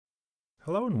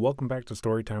Hello and welcome back to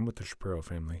Storytime with the Shapiro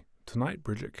family. Tonight,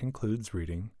 Bridget concludes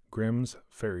reading Grimm's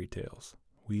Fairy Tales.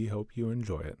 We hope you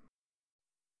enjoy it.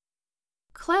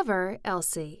 Clever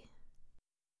Elsie.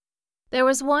 There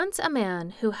was once a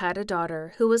man who had a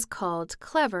daughter who was called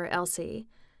Clever Elsie,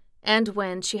 and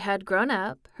when she had grown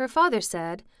up, her father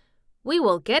said, "We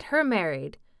will get her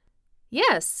married."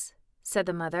 "Yes," said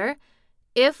the mother,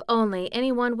 "if only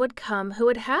anyone would come who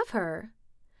would have her."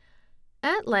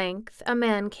 At length a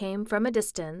man came from a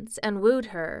distance and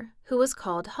wooed her, who was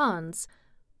called Hans,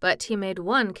 but he made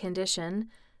one condition,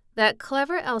 that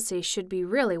Clever Elsie should be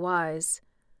really wise.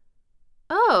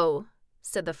 "Oh,"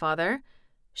 said the father,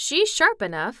 "she's sharp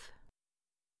enough."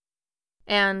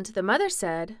 And the mother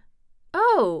said,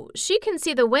 "Oh, she can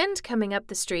see the wind coming up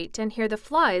the street and hear the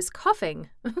flies coughing."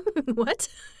 What?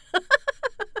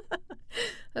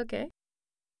 Okay.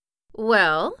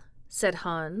 "Well," said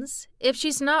Hans, "if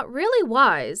she's not really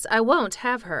wise, I won't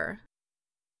have her."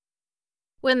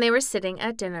 When they were sitting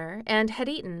at dinner and had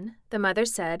eaten, the mother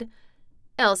said,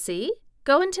 "Elsie,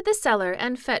 go into the cellar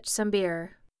and fetch some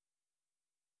beer."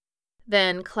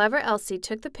 Then Clever Elsie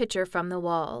took the pitcher from the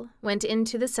wall, went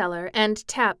into the cellar, and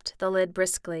tapped the lid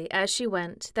briskly as she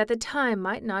went, that the time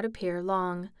might not appear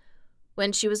long.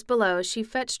 When she was below, she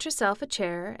fetched herself a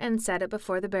chair and set it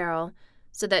before the barrel,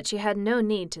 so that she had no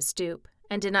need to stoop,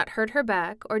 and did not hurt her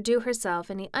back or do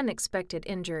herself any unexpected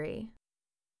injury.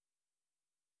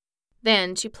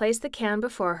 Then she placed the can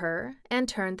before her and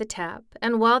turned the tap,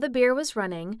 and while the beer was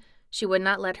running, she would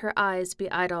not let her eyes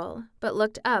be idle, but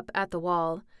looked up at the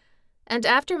wall, and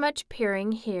after much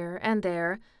peering here and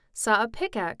there, saw a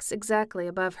pickaxe exactly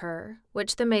above her,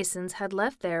 which the masons had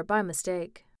left there by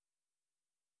mistake.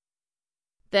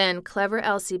 Then Clever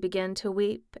Elsie began to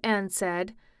weep and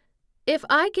said, "If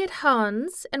I get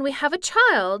Hans, and we have a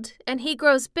child, and he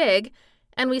grows big,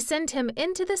 and we send him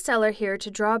into the cellar here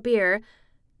to draw beer,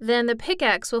 then the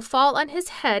pickaxe will fall on his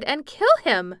head and kill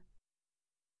him."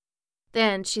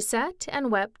 Then she sat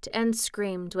and wept and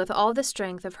screamed with all the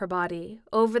strength of her body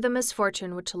over the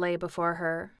misfortune which lay before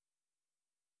her.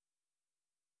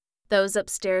 Those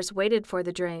upstairs waited for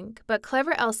the drink, but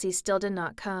Clever Elsie still did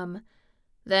not come.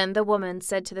 Then the woman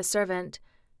said to the servant,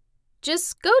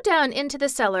 "Just go down into the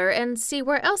cellar and see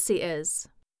where Elsie is."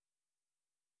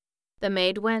 The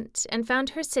maid went and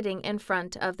found her sitting in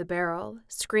front of the barrel,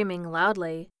 screaming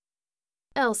loudly.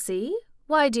 "Elsie,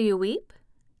 why do you weep?"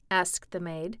 asked the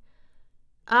maid.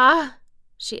 "Ah,"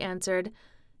 she answered,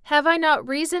 "have I not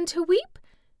reason to weep?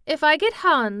 If I get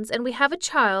Hans, and we have a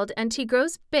child, and he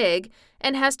grows big,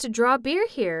 and has to draw beer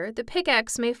here, the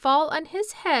pickaxe may fall on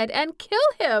his head and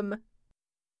kill him."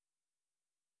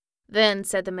 Then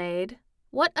said the maid,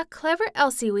 "What a clever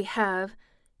Elsie we have!"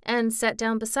 and sat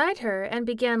down beside her and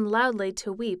began loudly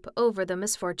to weep over the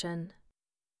misfortune.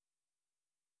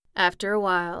 After a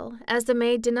while, as the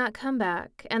maid did not come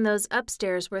back, and those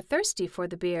upstairs were thirsty for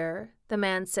the beer, the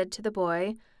man said to the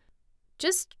boy,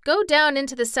 "Just go down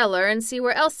into the cellar and see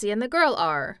where Elsie and the girl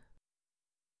are."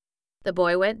 The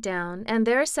boy went down, and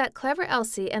there sat Clever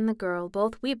Elsie and the girl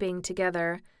both weeping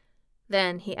together.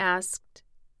 Then he asked,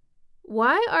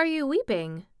 "Why are you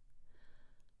weeping?"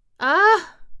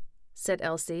 "Ah," said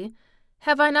Elsie,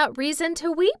 "have I not reason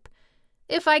to weep?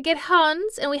 If I get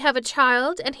Hans, and we have a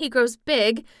child, and he grows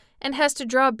big, and has to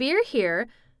draw beer here,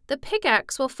 the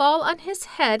pickaxe will fall on his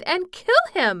head and kill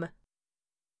him."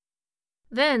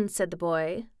 Then said the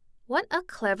boy, "What a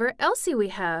clever Elsie we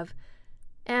have!"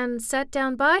 and sat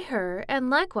down by her and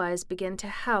likewise began to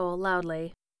howl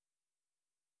loudly.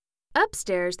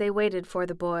 Upstairs they waited for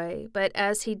the boy, but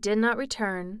as he did not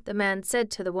return, the man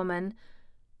said to the woman,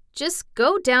 "Just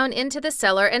go down into the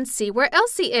cellar and see where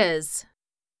Elsie is."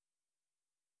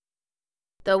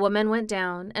 The woman went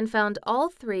down and found all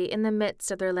three in the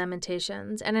midst of their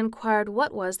lamentations and inquired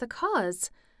what was the cause.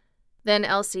 Then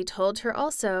Elsie told her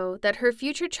also that her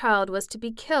future child was to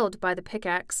be killed by the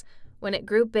pickaxe when it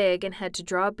grew big and had to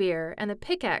draw beer, and the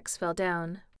pickaxe fell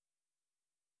down.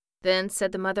 Then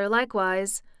said the mother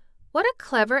likewise, "What a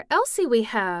clever Elsie we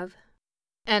have!"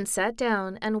 and sat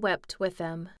down and wept with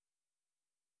them.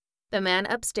 The man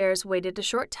upstairs waited a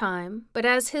short time, but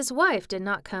as his wife did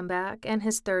not come back and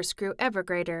his thirst grew ever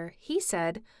greater, he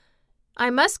said, "I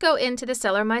must go into the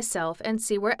cellar myself and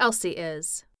see where Elsie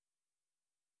is."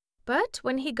 But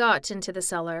when he got into the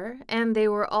cellar, and they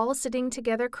were all sitting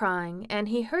together crying, and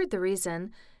he heard the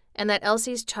reason, and that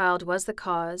Elsie's child was the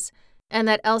cause, and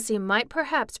that Elsie might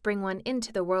perhaps bring one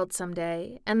into the world some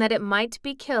day, and that it might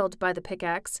be killed by the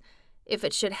pickaxe, if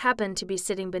it should happen to be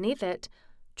sitting beneath it,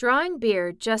 drawing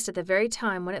beer just at the very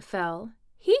time when it fell,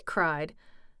 he cried,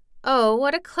 "Oh,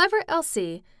 what a clever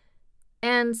Elsie!"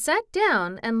 and sat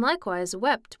down and likewise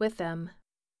wept with them.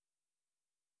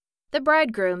 The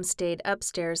bridegroom stayed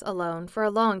upstairs alone for a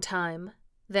long time.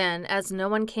 Then, as no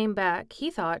one came back, he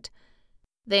thought,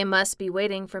 "They must be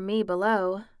waiting for me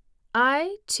below.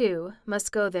 I, too,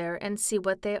 must go there and see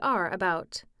what they are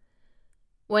about."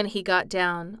 When he got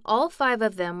down, all 5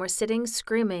 of them were sitting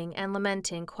screaming and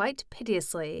lamenting quite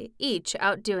piteously, each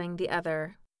outdoing the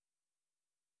other.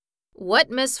 "What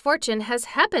misfortune has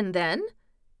happened, then?"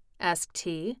 asked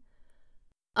he.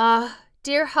 "Ah,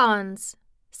 dear Hans,"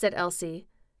 said Elsie,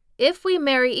 "if we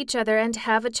marry each other and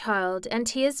have a child, and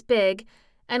he is big,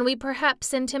 and we perhaps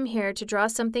send him here to draw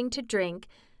something to drink,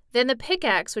 then the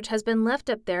pickaxe which has been left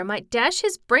up there might dash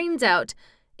his brains out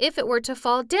if it were to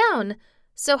fall down.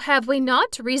 So have we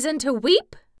not reason to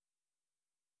weep?"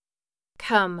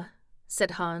 "Come,"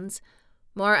 said Hans,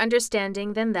 "more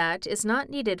understanding than that is not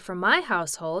needed for my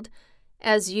household.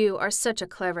 As you are such a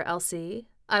clever Elsie,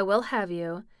 I will have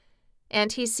you."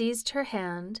 And he seized her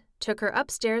hand, took her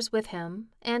upstairs with him,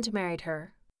 and married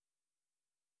her.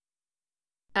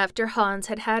 After Hans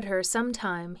had had her some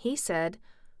time, he said,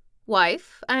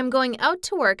 "Wife, I am going out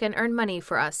to work and earn money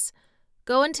for us.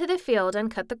 Go into the field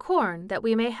and cut the corn, that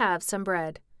we may have some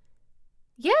bread."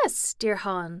 "Yes, dear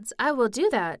Hans, I will do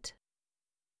that."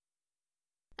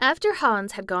 After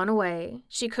Hans had gone away,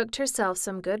 she cooked herself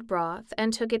some good broth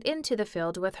and took it into the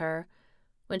field with her.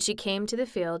 When she came to the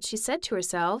field, she said to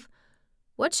herself,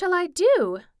 "What shall I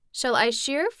do? Shall I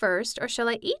shear first, or shall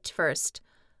I eat first?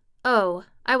 Oh,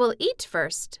 I will eat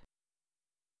first."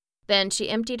 Then she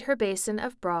emptied her basin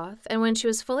of broth, and when she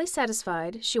was fully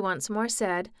satisfied, she once more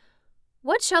said,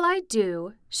 "What shall I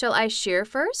do? Shall I shear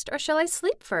first, or shall I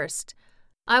sleep first?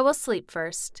 I will sleep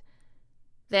first."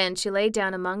 Then she lay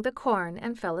down among the corn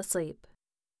and fell asleep.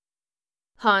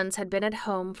 Hans had been at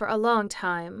home for a long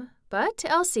time, but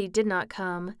Elsie did not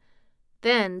come.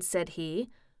 Then said he,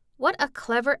 "What a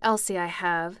clever Elsie I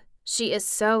have! She is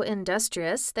so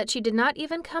industrious that she did not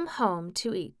even come home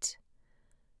to eat."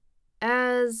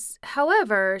 As,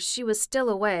 however, she was still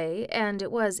away, and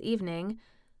it was evening,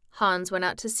 Hans went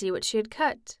out to see what she had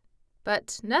cut.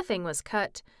 But nothing was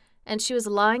cut, and she was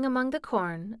lying among the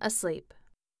corn, asleep.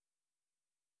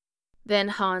 Then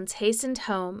Hans hastened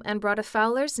home and brought a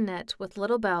fowler's net with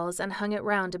little bells and hung it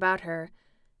round about her,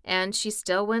 and she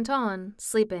still went on,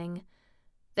 sleeping.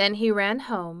 Then he ran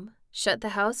home, shut the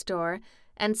house door,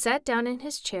 and sat down in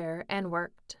his chair and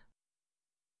worked.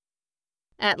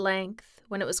 At length,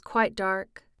 when it was quite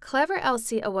dark, clever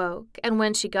Elsie awoke, and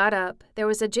when she got up, there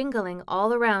was a jingling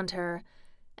all around her,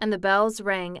 and the bells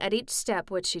rang at each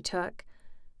step which she took.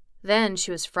 Then she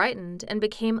was frightened and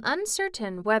became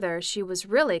uncertain whether she was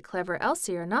really clever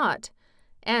Elsie or not,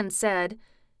 and said,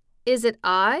 "Is it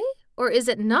I, or is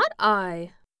it not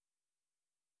I?"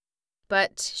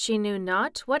 But she knew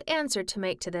not what answer to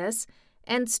make to this,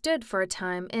 and stood for a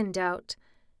time in doubt.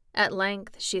 At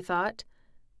length she thought,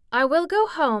 "I will go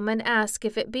home and ask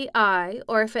if it be I,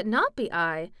 or if it not be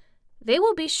I. They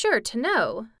will be sure to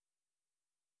know."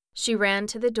 She ran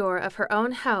to the door of her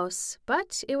own house,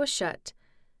 but it was shut.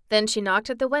 Then she knocked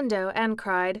at the window and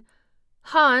cried,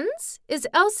 "Hans, is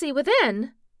Elsie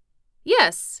within?"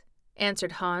 "Yes,"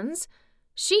 answered Hans,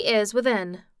 "she is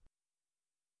within."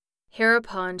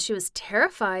 Hereupon she was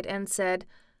terrified and said,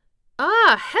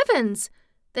 "Ah, heavens!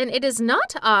 Then it is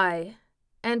not I,"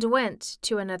 and went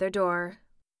to another door.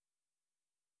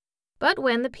 But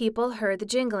when the people heard the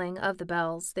jingling of the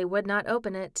bells, they would not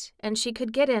open it, and she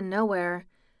could get in nowhere.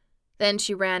 Then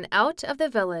she ran out of the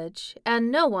village,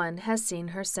 and no one has seen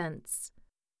her since.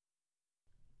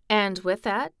 And with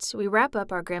that, we wrap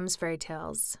up our Grimm's fairy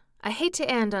tales. I hate to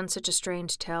end on such a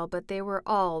strange tale, but they were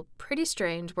all pretty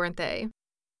strange, weren't they?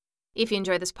 If you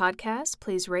enjoy this podcast,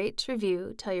 please rate,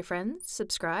 review, tell your friends,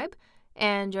 subscribe,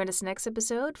 and join us next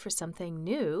episode for something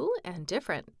new and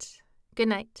different. Good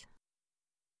night.